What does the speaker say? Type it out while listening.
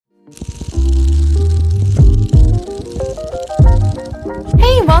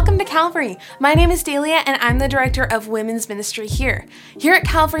Welcome to Calvary. My name is Dahlia and I'm the director of women's ministry here. Here at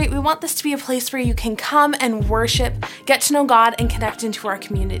Calvary, we want this to be a place where you can come and worship, get to know God, and connect into our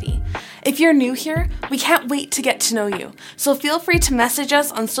community. If you're new here, we can't wait to get to know you. So feel free to message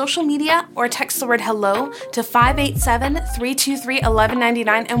us on social media or text the word hello to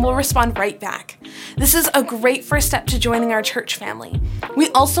 587-323-1199 and we'll respond right back. This is a great first step to joining our church family. We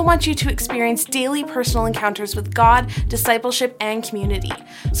also want you to experience daily personal encounters with God, discipleship, and community.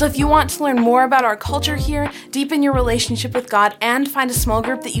 So if you want to learn more about our culture here, deepen your relationship with God, and find a small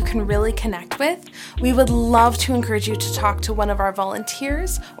group that you can really connect with, we would love to encourage you to talk to one of our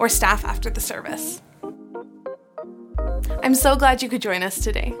volunteers or staff after the service. I'm so glad you could join us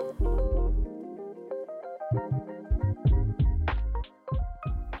today.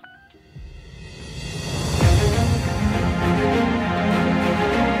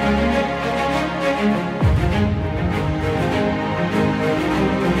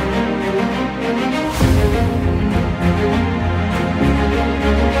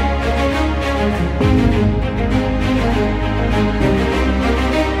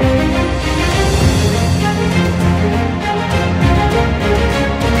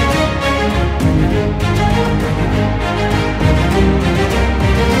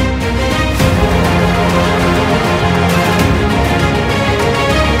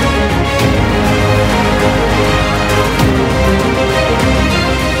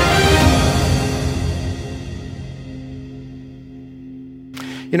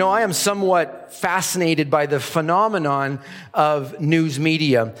 You know, I am somewhat fascinated by the phenomenon of news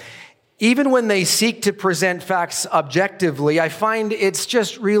media. Even when they seek to present facts objectively, I find it's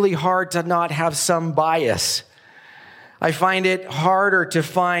just really hard to not have some bias. I find it harder to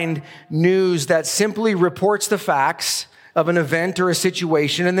find news that simply reports the facts of an event or a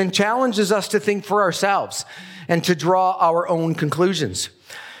situation and then challenges us to think for ourselves and to draw our own conclusions.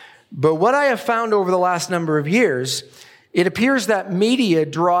 But what I have found over the last number of years, it appears that media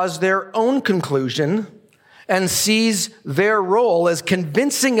draws their own conclusion and sees their role as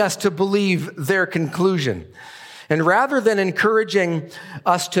convincing us to believe their conclusion. And rather than encouraging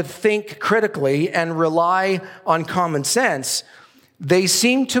us to think critically and rely on common sense, they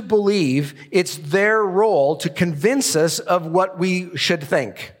seem to believe it's their role to convince us of what we should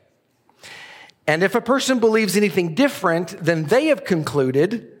think. And if a person believes anything different than they have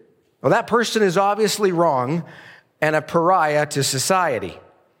concluded, well, that person is obviously wrong and a pariah to society.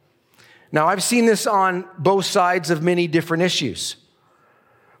 Now, I've seen this on both sides of many different issues.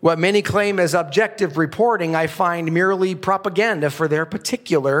 What many claim as objective reporting, I find merely propaganda for their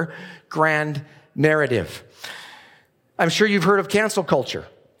particular grand narrative. I'm sure you've heard of cancel culture,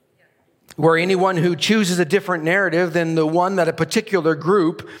 where anyone who chooses a different narrative than the one that a particular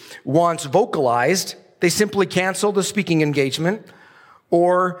group wants vocalized, they simply cancel the speaking engagement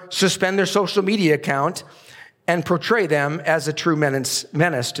or suspend their social media account and portray them as a true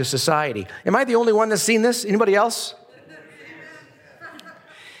menace to society. Am I the only one that's seen this? Anybody else?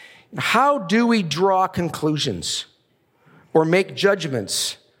 How do we draw conclusions or make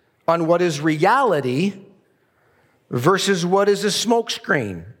judgments on what is reality versus what is a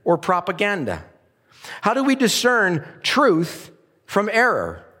smokescreen or propaganda? How do we discern truth from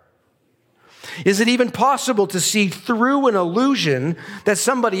error? Is it even possible to see through an illusion that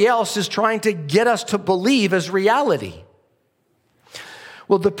somebody else is trying to get us to believe as reality?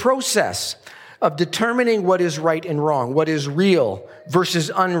 Well, the process of determining what is right and wrong, what is real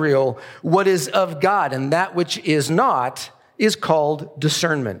versus unreal, what is of God and that which is not, is called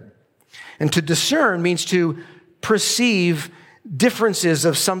discernment. And to discern means to perceive differences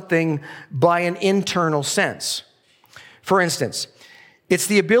of something by an internal sense. For instance, it's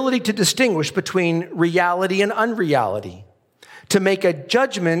the ability to distinguish between reality and unreality, to make a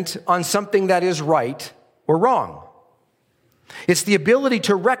judgment on something that is right or wrong. It's the ability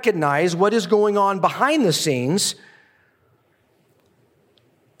to recognize what is going on behind the scenes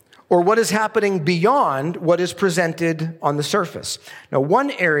or what is happening beyond what is presented on the surface. Now, one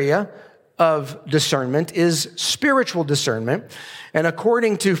area of discernment is spiritual discernment. And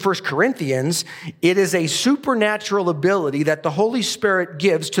according to 1 Corinthians, it is a supernatural ability that the Holy Spirit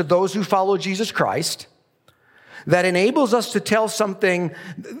gives to those who follow Jesus Christ that enables us to tells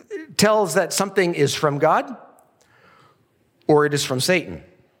that something is from God or it is from Satan.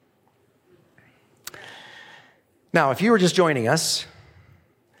 Now, if you were just joining us,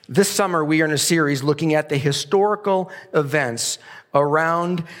 this summer we are in a series looking at the historical events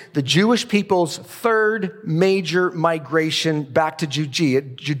around the Jewish people's third major migration back to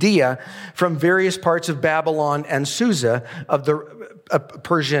Judea from various parts of Babylon and Susa of the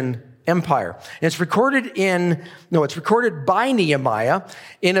Persian Empire. And it's recorded by Nehemiah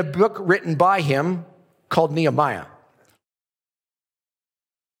in a book written by him called Nehemiah.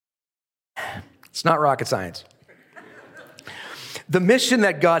 It's not rocket science. The mission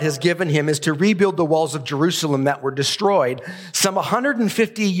that God has given him is to rebuild the walls of Jerusalem that were destroyed some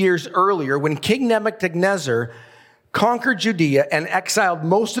 150 years earlier when King Nebuchadnezzar conquered Judea and exiled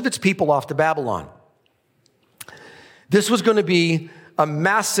most of its people off to Babylon. This was going to be a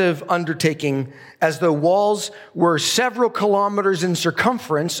massive undertaking as the walls were several kilometers in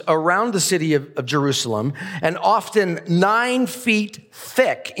circumference around the city of Jerusalem and often 9 feet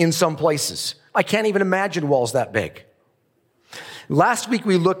thick in some places. I can't even imagine walls that big. Last week,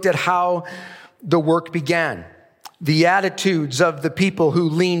 we looked at how the work began, the attitudes of the people who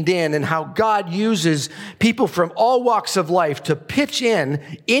leaned in, and how God uses people from all walks of life to pitch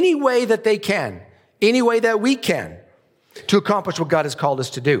in any way that they can, any way that we can, to accomplish what God has called us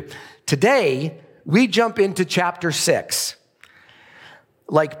to do. Today, we jump into chapter 6,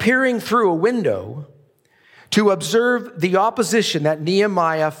 like peering through a window to observe the opposition that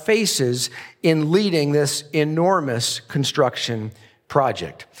Nehemiah faces in leading this enormous construction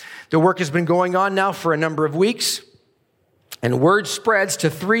project. The work has been going on now for a number of weeks, and word spreads to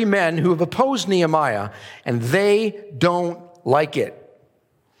 3 men who have opposed Nehemiah, and they don't like it.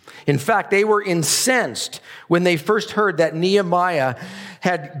 In fact, they were incensed when they first heard that Nehemiah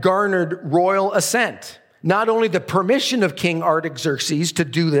had garnered royal assent. Not only the permission of King Artaxerxes to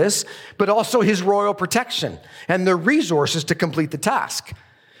do this, but also his royal protection and the resources to complete the task.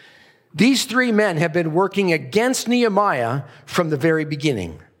 These 3 men have been working against Nehemiah from the very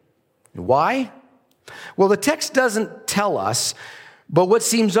beginning. Why? Well, the text doesn't tell us, but what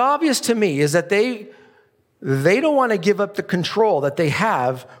seems obvious to me is that they don't want to give up the control that they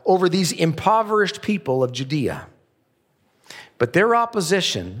have over these impoverished people of Judea. But their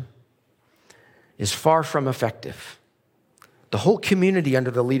opposition is far from effective. The whole community under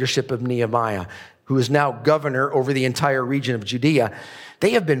the leadership of Nehemiah, who is now governor over the entire region of Judea,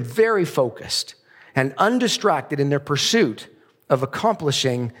 they have been very focused and undistracted in their pursuit of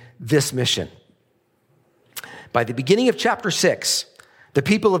accomplishing this mission. By the beginning of chapter 6, the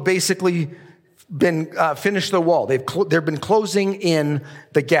people have basically been finished the wall. They've been closing in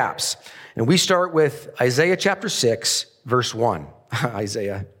the gaps. And we start with Isaiah chapter 6, verse 1.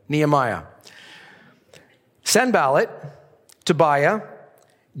 Nehemiah. Sanballat, Tobiah,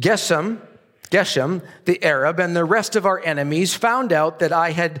 Geshem, the Arab, and the rest of our enemies found out that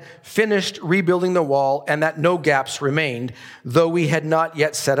I had finished rebuilding the wall and that no gaps remained, though we had not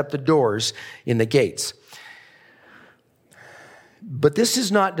yet set up the doors in the gates. But this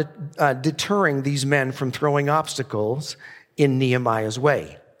is not deterring these men from throwing obstacles in Nehemiah's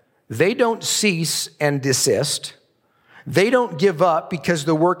way. They don't cease and desist. They don't give up because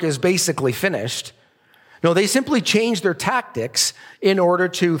the work is basically finished. No, they simply change their tactics in order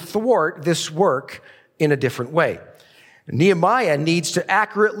to thwart this work in a different way. Nehemiah needs to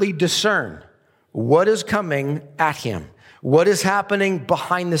accurately discern what is coming at him, what is happening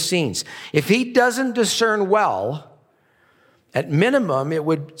behind the scenes. If he doesn't discern well, at minimum, it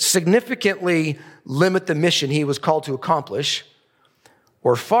would significantly limit the mission he was called to accomplish,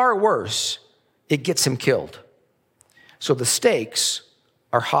 or far worse, it gets him killed. So the stakes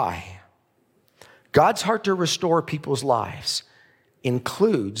are high. God's heart to restore people's lives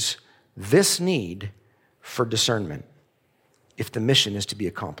includes this need for discernment if the mission is to be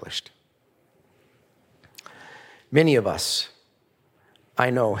accomplished. Many of us, I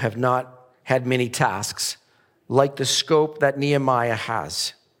know, have not had many tasks like the scope that Nehemiah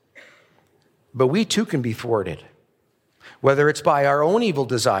has. But we too can be thwarted, whether it's by our own evil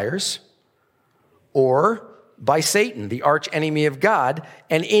desires or by Satan, the arch enemy of God,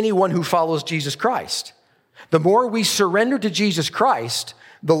 and anyone who follows Jesus Christ. The more we surrender to Jesus Christ,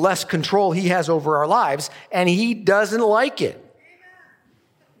 the less control he has over our lives, and he doesn't like it.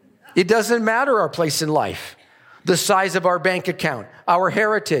 It doesn't matter our place in life, the size of our bank account, our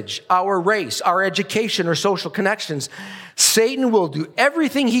heritage, our race, our education, or social connections. Satan will do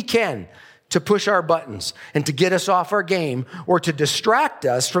everything he can to push our buttons and to get us off our game or to distract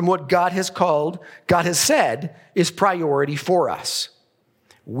us from what God has said is priority for us.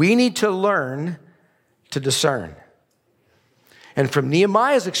 We need to learn to discern. And from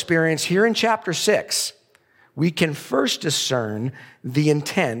Nehemiah's experience here in chapter 6, we can first discern the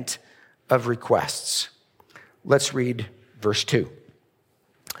intent of requests. Let's read verse 2.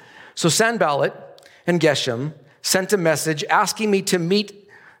 So Sanballat and Geshem sent a message asking me to meet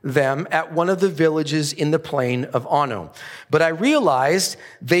them at one of the villages in the plain of Ono. But I realized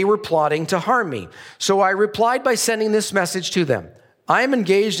they were plotting to harm me. So I replied by sending this message to them. I am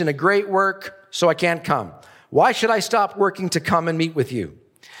engaged in a great work, so I can't come. Why should I stop working to come and meet with you?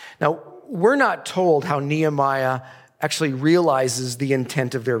 Now, we're not told how Nehemiah actually realizes the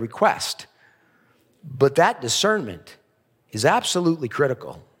intent of their request, but that discernment is absolutely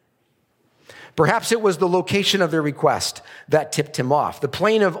critical. Perhaps it was the location of their request that tipped him off. The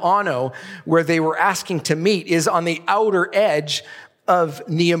plain of Ono, where they were asking to meet, is on the outer edge of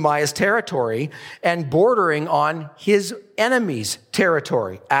Nehemiah's territory and bordering on his enemies'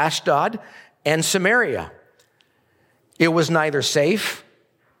 territory, Ashdod and Samaria. It was neither safe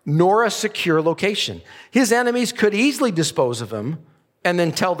nor a secure location. His enemies could easily dispose of him and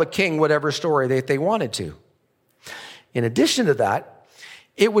then tell the king whatever story that they wanted to. In addition to that,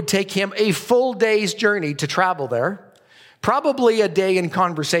 it would take him a full day's journey to travel there, probably a day in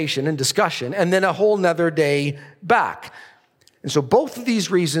conversation and discussion, and then a whole nother day back. And so both of these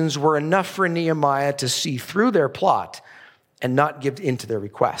reasons were enough for Nehemiah to see through their plot and not give in to their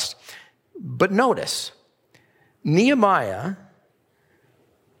request. But notice, Nehemiah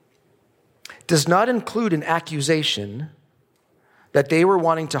does not include an accusation that they were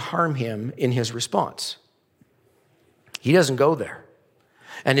wanting to harm him in his response. He doesn't go there.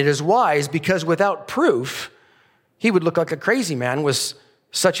 And it is wise because without proof, he would look like a crazy man with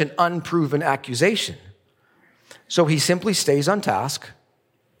such an unproven accusation. So he simply stays on task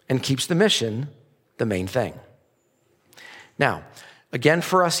and keeps the mission the main thing. Now, again,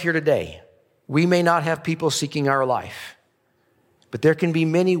 for us here today, we may not have people seeking our life, but there can be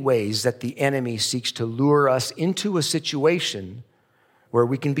many ways that the enemy seeks to lure us into a situation where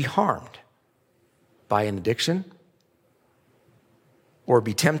we can be harmed by an addiction or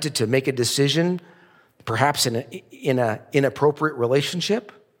be tempted to make a decision, perhaps in an inappropriate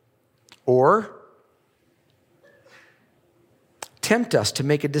relationship, or tempt us to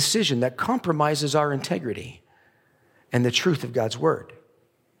make a decision that compromises our integrity and the truth of God's word.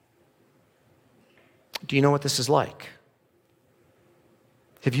 Do you know what this is like?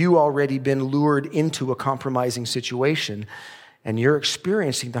 Have you already been lured into a compromising situation and you're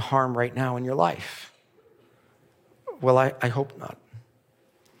experiencing the harm right now in your life? Well, I hope not.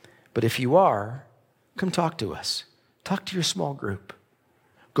 But if you are, come talk to us. Talk to your small group.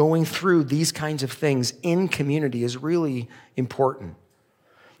 Going through these kinds of things in community is really important.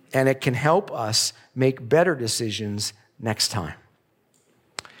 And it can help us make better decisions next time.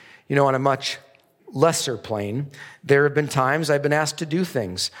 You know, on a much lesser plane, there have been times I've been asked to do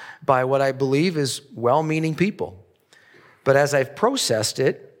things by what I believe is well-meaning people. But as I've processed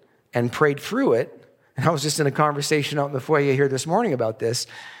it and prayed through it, and I was just in a conversation out in the foyer here this morning about this,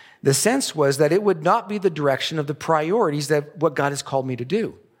 the sense was that it would not be the direction of the priorities that what God has called me to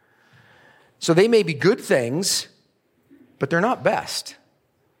do. So they may be good things, but they're not best.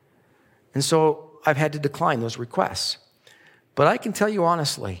 And so I've had to decline those requests. But I can tell you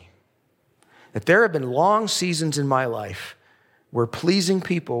honestly that there have been long seasons in my life where pleasing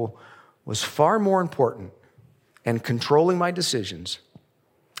people was far more important and controlling my decisions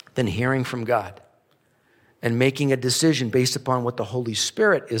than hearing from God and making a decision based upon what the Holy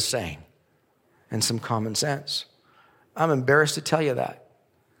Spirit is saying and some common sense. I'm embarrassed to tell you that.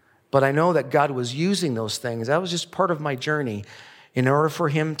 But I know that God was using those things. That was just part of my journey in order for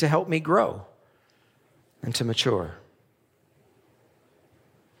him to help me grow and to mature.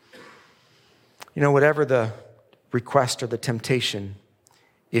 You know, whatever the request or the temptation,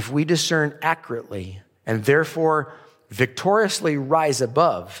 if we discern accurately and therefore victoriously rise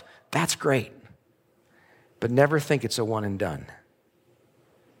above, that's great. But never think it's a one and done.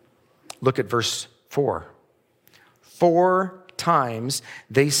 Look at verse 4. 4 times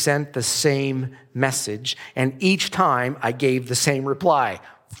they sent the same message, and each time I gave the same reply.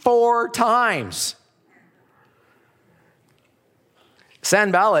 4 times.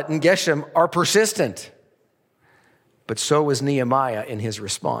 Sanballat and Geshem are persistent, but so is Nehemiah in his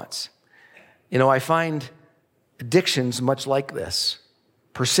response. You know, I find addictions much like this.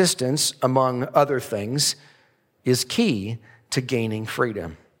 Persistence, among other things, is key to gaining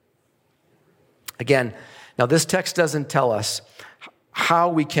freedom. Again, now this text doesn't tell us how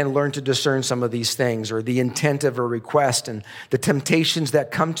we can learn to discern some of these things or the intent of a request and the temptations that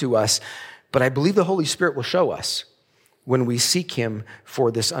come to us, but I believe the Holy Spirit will show us when we seek him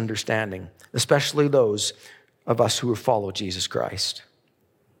for this understanding, especially those of us who follow Jesus Christ.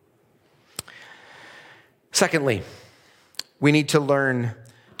 Secondly, we need to learn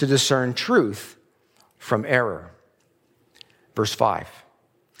to discern truth from error. Verse 5.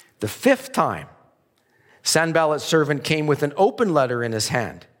 The 5th time, Sanballat's servant came with an open letter in his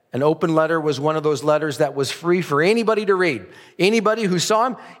hand. An open letter was one of those letters that was free for anybody to read. Anybody who saw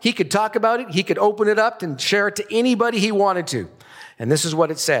him, he could talk about it. He could open it up and share it to anybody he wanted to. And this is what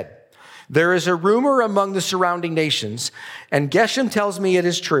it said. There is a rumor among the surrounding nations, and Geshem tells me it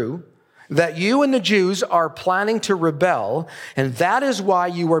is true, that you and the Jews are planning to rebel, and that is why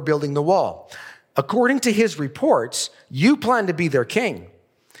you are building the wall. According to his reports, you plan to be their king.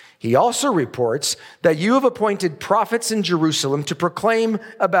 He also reports that you have appointed prophets in Jerusalem to proclaim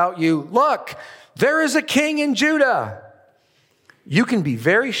about you, look, there is a king in Judah. You can be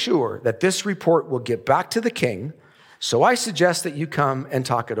very sure that this report will get back to the king, so I suggest that you come and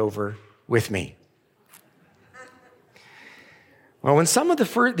talk it over with me. Well, when some of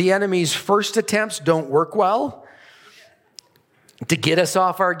the enemy's first attempts don't work well to get us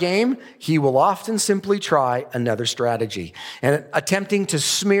off our game, he will often simply try another strategy. And attempting to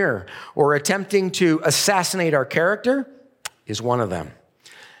smear or attempting to assassinate our character is one of them.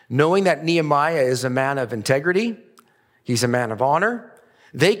 Knowing that Nehemiah is a man of integrity, he's a man of honor,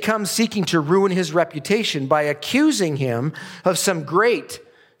 they come seeking to ruin his reputation by accusing him of some great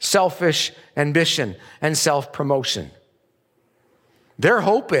selfish ambition and self-promotion. They're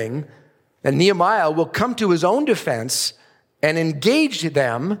hoping that Nehemiah will come to his own defense and engage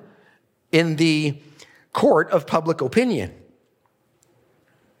them in the court of public opinion.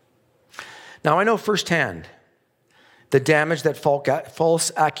 Now, I know firsthand the damage that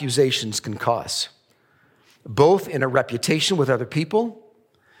false accusations can cause, both in a reputation with other people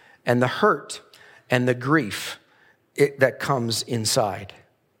and the hurt and the grief that comes inside.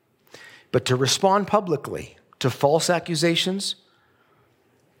 But to respond publicly to false accusations,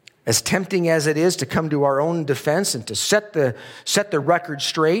 as tempting as it is to come to our own defense and to set the record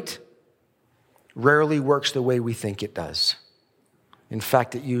straight, rarely works the way we think it does. In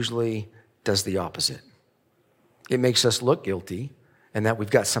fact, it usually does the opposite. It makes us look guilty and that we've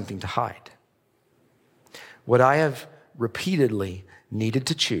got something to hide. What I have repeatedly needed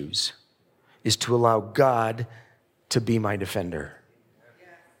to choose is to allow God to be my defender.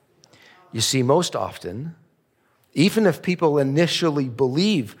 You see, most often, even if people initially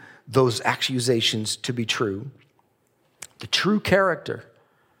believe those accusations to be true, the true character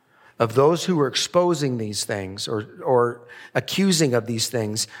of those who are exposing these things or accusing of these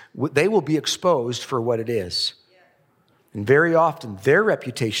things, they will be exposed for what it is. And very often, their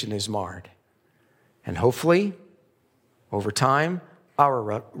reputation is marred. And hopefully, over time,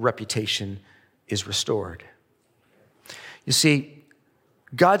 our reputation is restored. You see,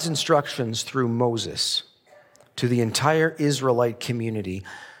 God's instructions through Moses to the entire Israelite community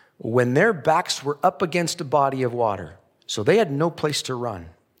when their backs were up against a body of water, so they had no place to run,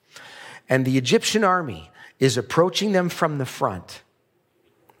 and the Egyptian army is approaching them from the front.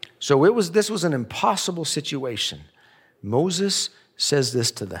 So this was an impossible situation. Moses says this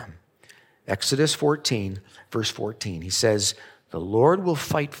to them. Exodus 14, verse 14. He says, "The Lord will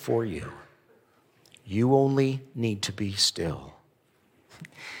fight for you. You only need to be still."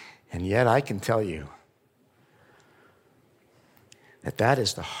 And yet I can tell you that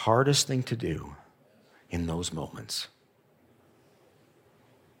is the hardest thing to do in those moments.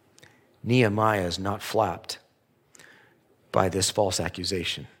 Nehemiah is not flapped by this false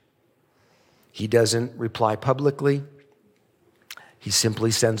accusation. He doesn't reply publicly. He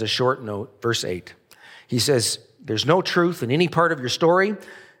simply sends a short note, verse 8. He says, "There's no truth in any part of your story.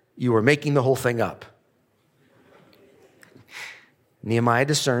 You are making the whole thing up." Nehemiah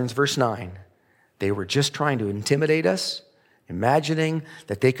discerns, verse 9, they were just trying to intimidate us, imagining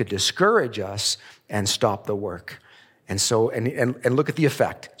that they could discourage us and stop the work. And look at the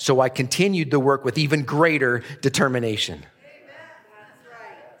effect. So I continued the work with even greater determination. That's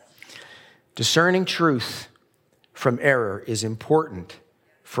right. Discerning truth from error is important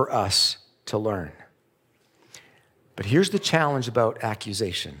for us to learn. But here's the challenge about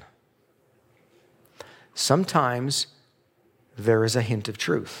accusation. Sometimes there is a hint of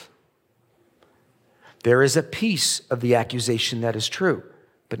truth. There is a piece of the accusation that is true,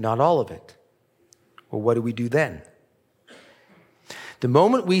 but not all of it. Well, what do we do then? The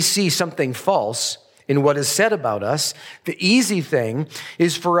moment we see something false in what is said about us, the easy thing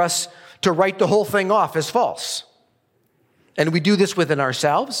is for us to write the whole thing off as false. And we do this within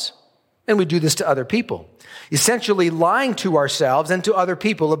ourselves, and we do this to other people. Essentially lying to ourselves and to other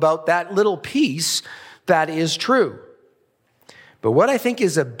people about that little piece that is true. But what I think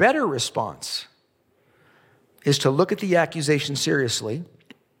is a better response is to look at the accusation seriously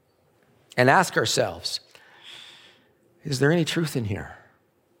and ask ourselves, is there any truth in here?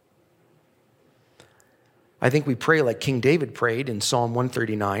 I think we pray like King David prayed in Psalm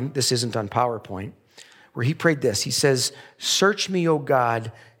 139. This isn't on PowerPoint, where he prayed this. He says, "Search me, O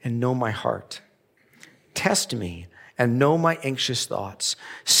God, and know my heart. Test me and know my anxious thoughts.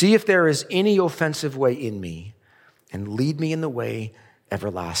 See if there is any offensive way in me, and lead me in the way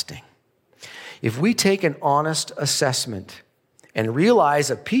everlasting. If we take an honest assessment and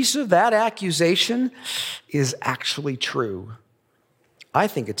realize a piece of that accusation is actually true, I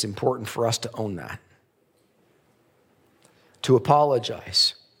think it's important for us to own that, to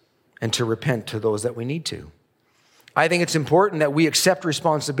apologize, and to repent to those that we need to. I think it's important that we accept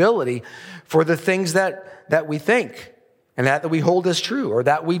responsibility for the things that we think and that we hold as true, or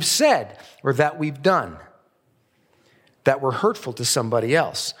that we've said, or that we've done, that were hurtful to somebody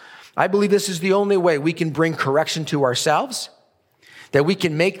else. I believe this is the only way we can bring correction to ourselves, that we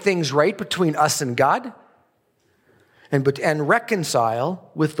can make things right between us and God, and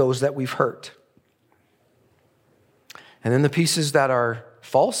reconcile with those that we've hurt. And then the pieces that are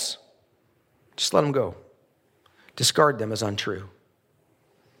false, just let them go. Discard them as untrue.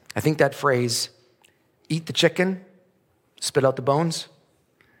 I think that phrase, eat the chicken, spit out the bones,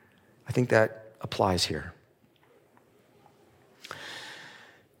 I think that applies here.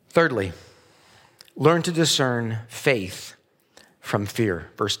 Thirdly, learn to discern faith from fear.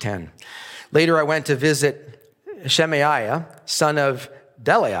 Verse 10. Later I went to visit Shemaiah, son of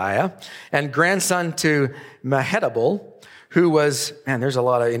Delaiah, and grandson to Mehetabel, who was, man, there's a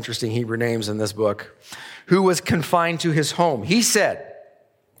lot of interesting Hebrew names in this book, who was confined to his home. He said,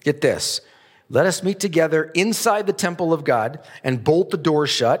 get this, let us meet together inside the temple of God and bolt the door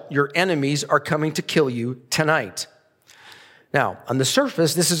shut. Your enemies are coming to kill you tonight. Now, on the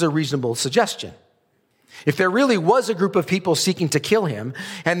surface, this is a reasonable suggestion. If there really was a group of people seeking to kill him,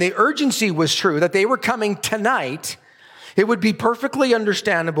 and the urgency was true, that they were coming tonight, it would be perfectly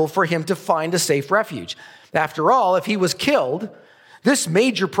understandable for him to find a safe refuge. After all, if he was killed, this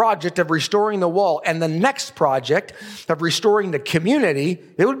major project of restoring the wall and the next project of restoring the community,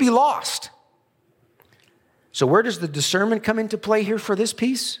 it would be lost. So where does the discernment come into play here for this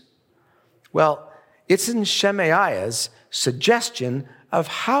piece? Well, it's in Shemaiah's suggestion of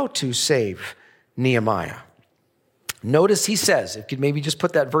how to save Nehemiah. Notice he says, if you could maybe just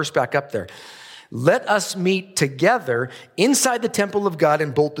put that verse back up there, let us meet together inside the temple of God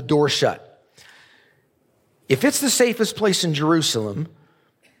and bolt the door shut. If it's the safest place in Jerusalem,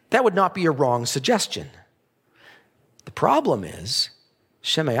 that would not be a wrong suggestion. The problem is,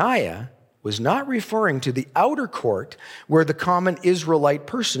 Shemaiah was not referring to the outer court where the common Israelite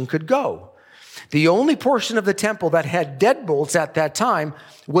person could go. The only portion of the temple that had deadbolts at that time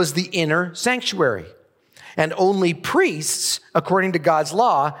was the inner sanctuary. And only priests, according to God's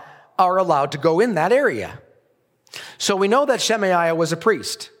law, are allowed to go in that area. So we know that Shemaiah was a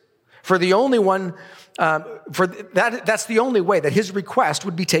priest. That's the only way that his request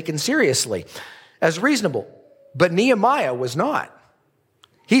would be taken seriously as reasonable. But Nehemiah was not.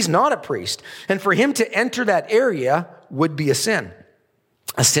 He's not a priest. And for him to enter that area would be a sin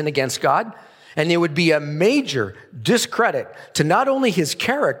against God. And it would be a major discredit to not only his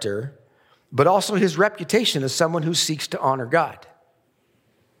character, but also his reputation as someone who seeks to honor God.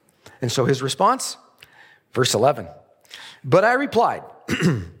 And so his response, verse 11, but I replied,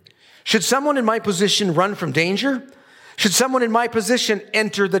 should someone in my position run from danger? Should someone in my position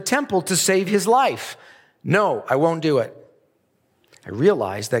enter the temple to save his life? No, I won't do it. I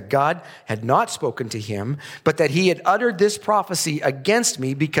realized that God had not spoken to him, but that he had uttered this prophecy against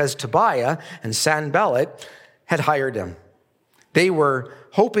me because Tobiah and Sanballat had hired him. They were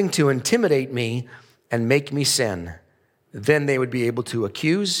hoping to intimidate me and make me sin. Then they would be able to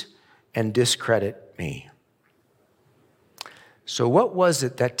accuse and discredit me. So what was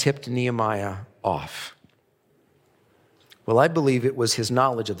it that tipped Nehemiah off? Well, I believe it was his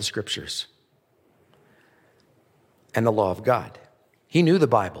knowledge of the scriptures and the law of God. He knew the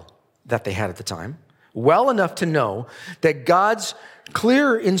Bible that they had at the time well enough to know that God's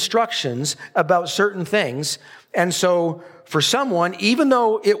clear instructions about certain things. And so for someone, even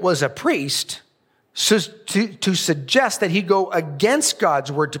though it was a priest, to suggest that he go against God's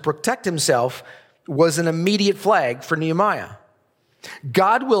word to protect himself was an immediate flag for Nehemiah.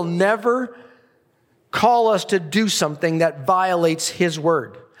 God will never call us to do something that violates his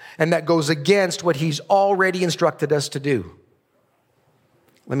word and that goes against what he's already instructed us to do.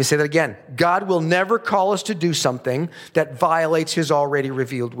 Let me say that again. God will never call us to do something that violates his already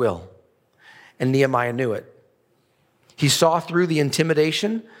revealed will. And Nehemiah knew it. He saw through the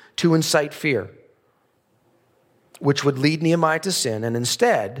intimidation to incite fear, which would lead Nehemiah to sin. And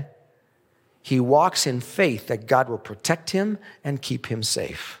instead, he walks in faith that God will protect him and keep him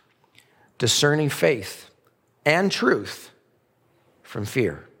safe, discerning faith and truth from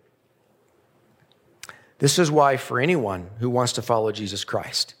fear. This is why for anyone who wants to follow Jesus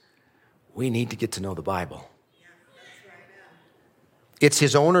Christ, we need to get to know the Bible. It's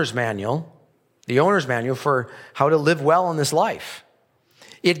his owner's manual. the owner's manual for how to live well in this life.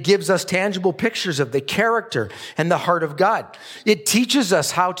 It gives us tangible pictures of the character and the heart of God. It teaches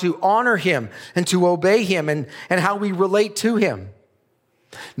us how to honor him and to obey him and how we relate to him.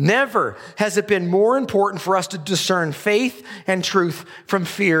 Never has it been more important for us to discern faith and truth from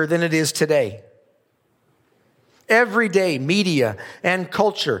fear than it is today. Every day, media and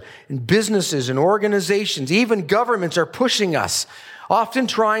culture and businesses and organizations, even governments are pushing us, often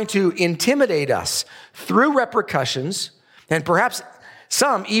trying to intimidate us through repercussions and perhaps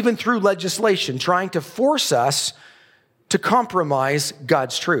some even through legislation, trying to force us to compromise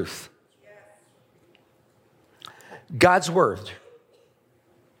God's truth. God's word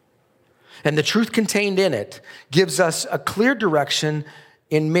and the truth contained in it gives us a clear direction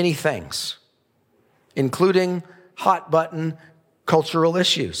in many things, including hot-button cultural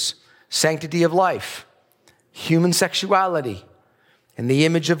issues, sanctity of life, human sexuality, and the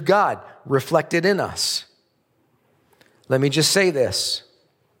image of God reflected in us. Let me just say this.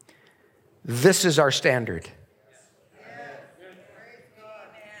 This is our standard,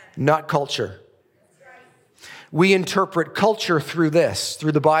 not culture. We interpret culture through this,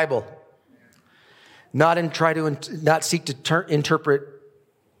 through the Bible, not seek to interpret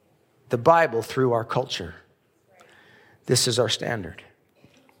the Bible through our culture. This is our standard.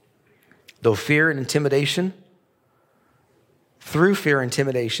 Through fear and intimidation,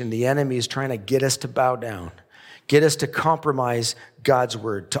 the enemy is trying to get us to bow down, get us to compromise God's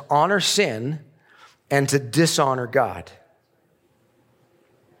word, to honor sin and to dishonor God.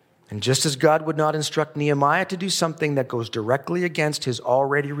 And just as God would not instruct Nehemiah to do something that goes directly against his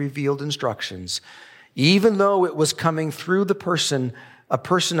already revealed instructions, even though it was coming through a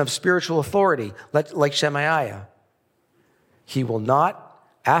person of spiritual authority, like Shemaiah, he will not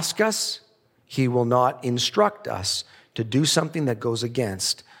ask us, he will not instruct us to do something that goes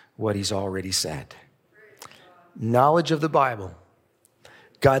against what he's already said. Knowledge of the Bible,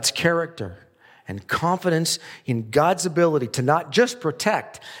 God's character, and confidence in God's ability to not just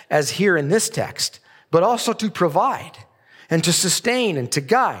protect, as here in this text, but also to provide and to sustain and to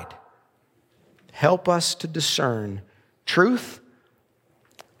guide, help us to discern truth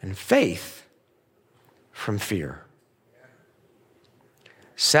and faith from fear.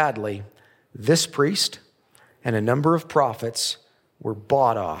 Sadly, this priest and a number of prophets were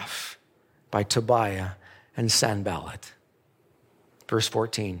bought off by Tobiah and Sanballat. Verse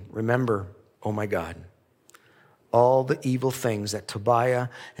 14, remember, oh my God, all the evil things that Tobiah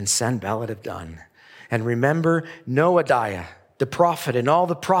and Sanballat have done. And remember Noadiah, the prophet, and all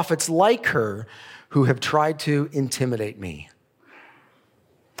the prophets like her who have tried to intimidate me.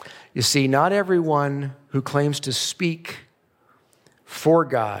 You see, not everyone who claims to speak for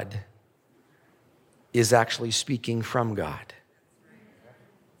God is actually speaking from God.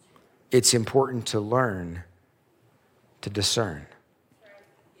 It's important to learn to discern.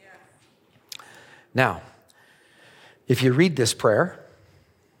 Now, if you read this prayer,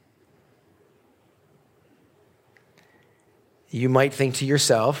 you might think to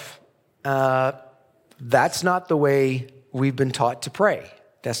yourself, that's not the way we've been taught to pray.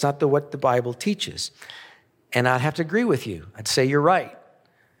 That's not what the Bible teaches. And I'd have to agree with you. I'd say you're right.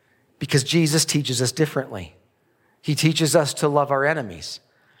 Because Jesus teaches us differently. He teaches us to love our enemies.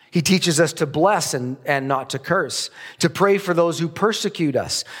 He teaches us to bless and not to curse, to pray for those who persecute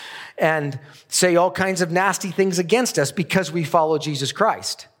us, and say all kinds of nasty things against us because we follow Jesus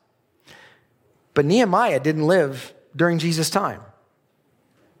Christ. But Nehemiah didn't live during Jesus' time.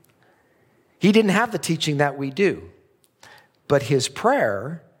 He didn't have the teaching that we do. But his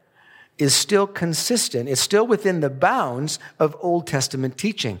prayer is still consistent. It's still within the bounds of Old Testament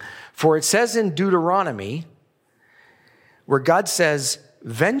teaching. For it says in Deuteronomy, where God says,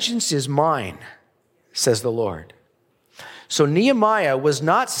 vengeance is mine, says the Lord. So Nehemiah was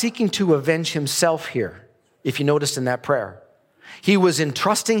not seeking to avenge himself here, if you noticed in that prayer. He was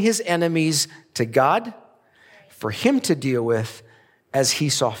entrusting his enemies to God for him to deal with as he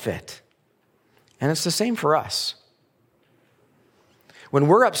saw fit. And it's the same for us. When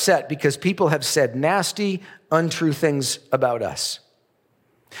we're upset because people have said nasty, untrue things about us.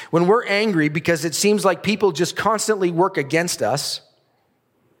 When we're angry because it seems like people just constantly work against us.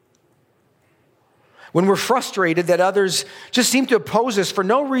 When we're frustrated that others just seem to oppose us for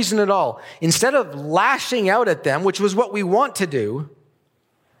no reason at all, instead of lashing out at them, which was what we want to do,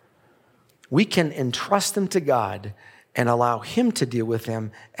 we can entrust them to God and allow him to deal with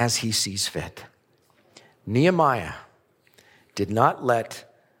them as he sees fit. Nehemiah did not let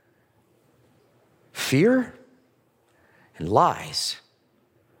fear and lies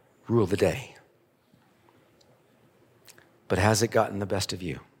rule the day. But has it gotten the best of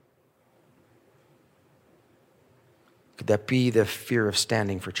you? Could that be the fear of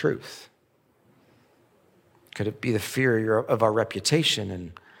standing for truth? Could it be the fear of our reputation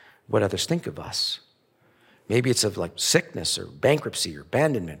and what others think of us? Maybe it's of like sickness or bankruptcy or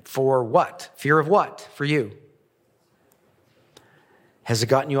abandonment. For what? Fear of what for you? Has it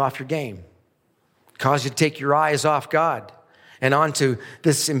gotten you off your game? Caused you to take your eyes off God and onto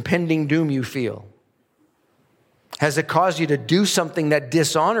this impending doom you feel? Has it caused you to do something that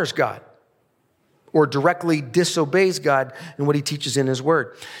dishonors God or directly disobeys God and what he teaches in his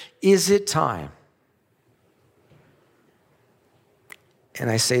word? Is it time? And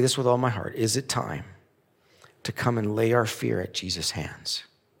I say this with all my heart. Is it time to come and lay our fear at Jesus' hands?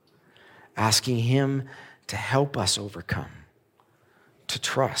 Asking him to help us overcome, to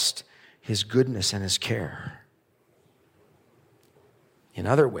trust his goodness and his care. In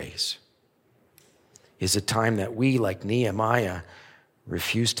other ways, is it time that we, like Nehemiah,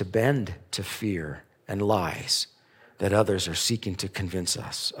 refuse to bend to fear and lies that others are seeking to convince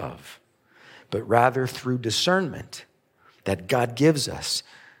us of, but rather through discernment that God gives us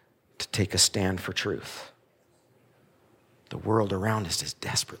to take a stand for truth? The world around us is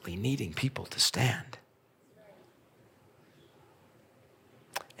desperately needing people to stand.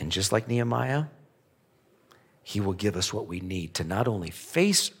 And just like Nehemiah, he will give us what we need to not only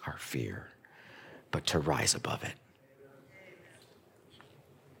face our fear, but to rise above it.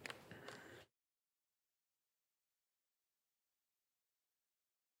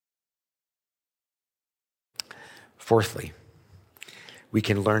 Fourthly, we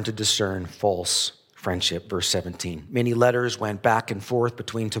can learn to discern false friendship. Verse 17. Many letters went back and forth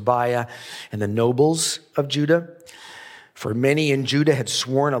between Tobiah and the nobles of Judah. For many in Judah had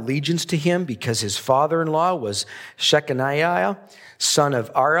sworn allegiance to him because his father-in-law was Shechaniah, son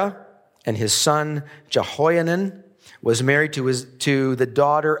of Ara, and his son Jehoianan was married to the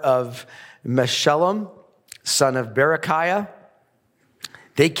daughter of Meshullam, son of Berechiah.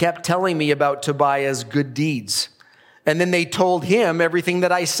 They kept telling me about Tobiah's good deeds, and then they told him everything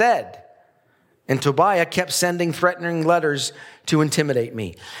that I said. And Tobiah kept sending threatening letters to intimidate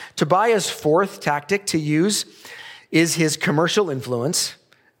me. Tobiah's fourth tactic to use is his commercial influence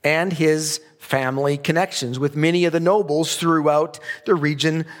and his family connections with many of the nobles throughout the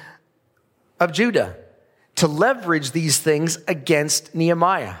region of Judah to leverage these things against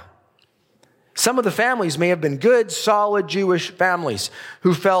Nehemiah. Some of the families may have been good, solid Jewish families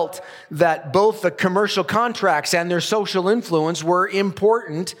who felt that both the commercial contracts and their social influence were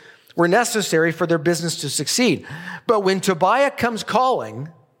important, were necessary for their business to succeed. But when Tobiah comes calling,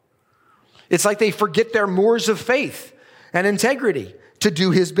 it's like they forget their moors of faith and integrity to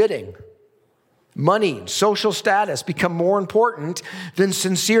do his bidding. Money, social status become more important than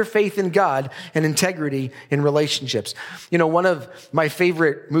sincere faith in God and integrity in relationships. You know, one of my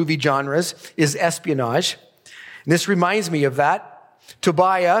favorite movie genres is espionage. And this reminds me of that.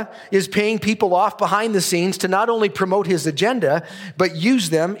 Tobiah is paying people off behind the scenes to not only promote his agenda, but use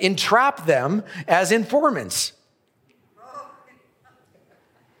them, entrap them as informants.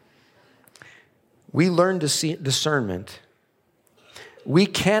 We learn to see discernment. We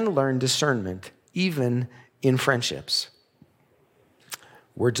can learn discernment even in friendships.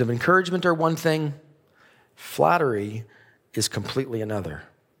 Words of encouragement are one thing. Flattery is completely another.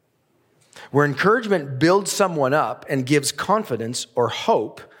 Where encouragement builds someone up and gives confidence or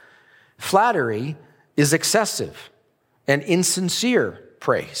hope, flattery is excessive and insincere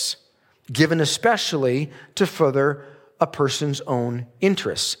praise, given especially to further a person's own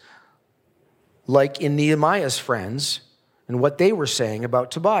interests, like in Nehemiah's friends and what they were saying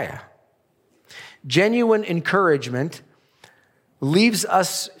about Tobiah. Genuine encouragement leaves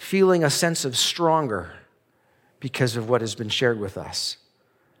us feeling a sense of stronger because of what has been shared with us.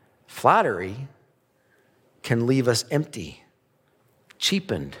 Flattery can leave us empty,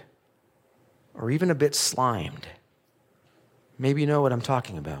 cheapened, or even a bit slimed. Maybe you know what I'm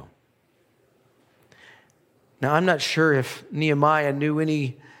talking about. Now, I'm not sure if Nehemiah knew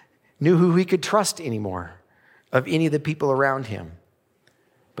who he could trust anymore of any of the people around him,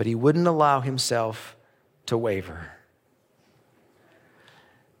 but he wouldn't allow himself to waver.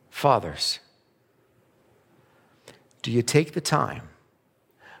 Fathers, do you take the time?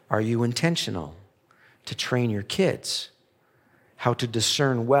 Are you intentional to train your kids how to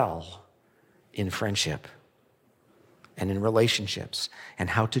discern well in friendship and in relationships, and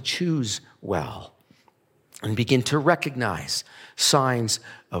how to choose well and begin to recognize signs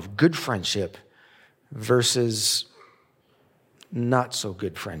of good friendship versus not so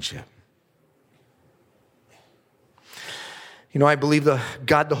good friendship? You know, I believe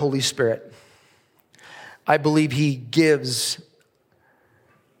God, the Holy Spirit,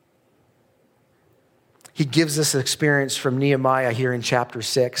 He He gives us experience from Nehemiah here in chapter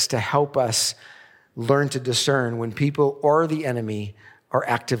 6 to help us learn to discern when people or the enemy are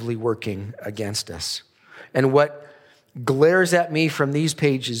actively working against us. And what glares at me from these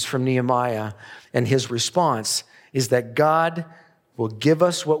pages from Nehemiah and his response is that God will give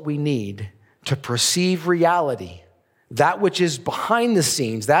us what we need to perceive reality, that which is behind the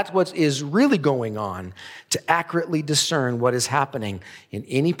scenes, that's what is really going on, to accurately discern what is happening in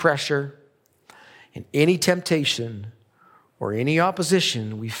any pressure, in any temptation, or any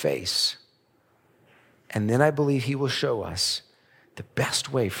opposition we face. And then I believe he will show us the best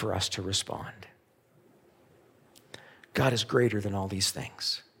way for us to respond. God is greater than all these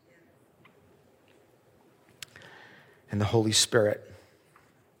things. And the Holy Spirit,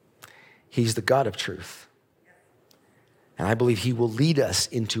 he's the God of truth. And I believe he will lead us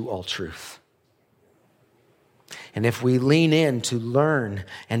into all truth. And if we lean in to learn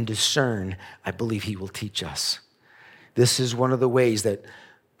and discern, I believe he will teach us. This is one of the ways that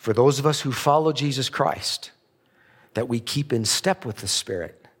for those of us who follow Jesus Christ, that we keep in step with the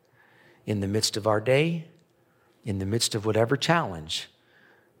Spirit in the midst of our day, in the midst of whatever challenge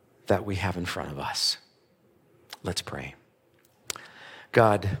that we have in front of us. Let's pray.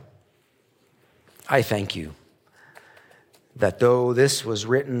 God, I thank you that though this was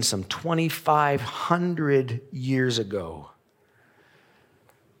written some 2,500 years ago,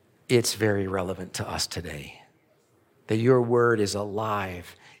 it's very relevant to us today. That your word is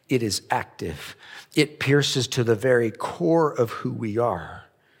alive, it is active, it pierces to the very core of who we are,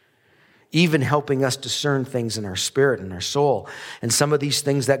 even helping us discern things in our spirit and our soul, and some of these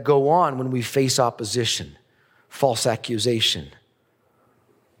things that go on when we face opposition, false accusation,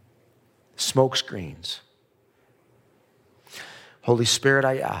 smoke screens. Holy Spirit,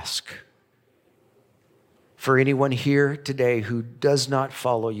 I ask for anyone here today who does not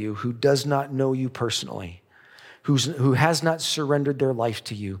follow you, who does not know you personally, who has not surrendered their life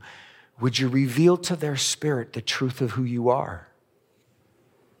to you, would you reveal to their spirit the truth of who you are?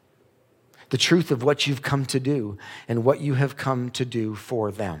 The truth of what you've come to do and what you have come to do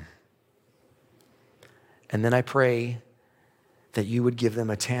for them. And then I pray that you would give them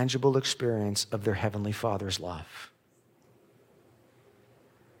a tangible experience of their Heavenly Father's love.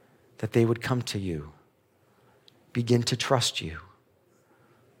 That they would come to you, begin to trust you,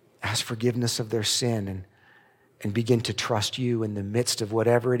 ask forgiveness of their sin, and begin to trust you in the midst of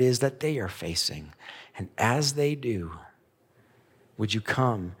whatever it is that they are facing. And as they do, would you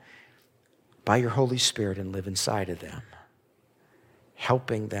come by your Holy Spirit and live inside of them,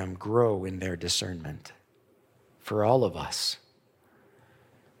 helping them grow in their discernment. For all of us,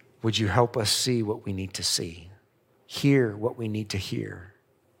 would you help us see what we need to see, hear what we need to hear,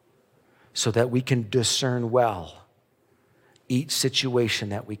 so that we can discern well each situation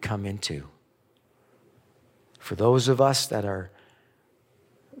that we come into. For those of us that are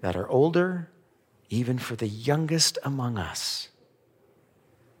older, even for the youngest among us,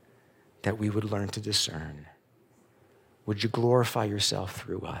 that we would learn to discern. Would you glorify yourself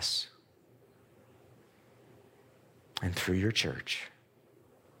through us and through your church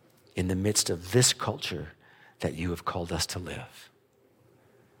in the midst of this culture that you have called us to live?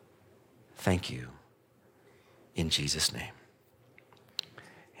 Thank you. In Jesus' name,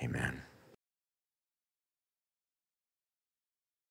 amen.